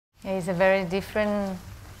It's a very different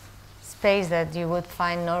space that you would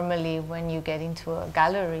find normally when you get into a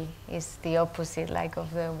gallery. It's the opposite, like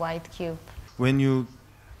of the white cube. When you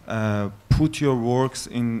put your works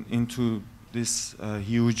into this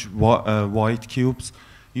huge white cubes,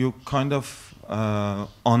 you kind of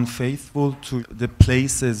unfaithful to the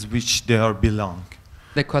places which they are belong.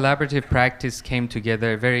 The collaborative practice came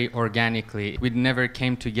together very organically. We never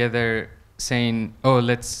came together saying, oh,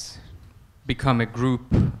 let's become a group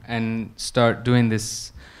and start doing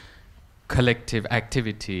this collective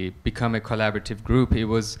activity, become a collaborative group. It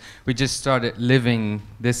was, we just started living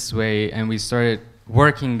this way and we started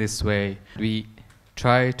working this way. We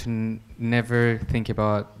try to never think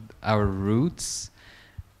about our roots.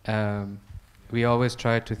 We always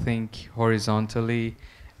try to think horizontally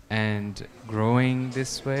and growing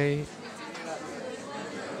this way.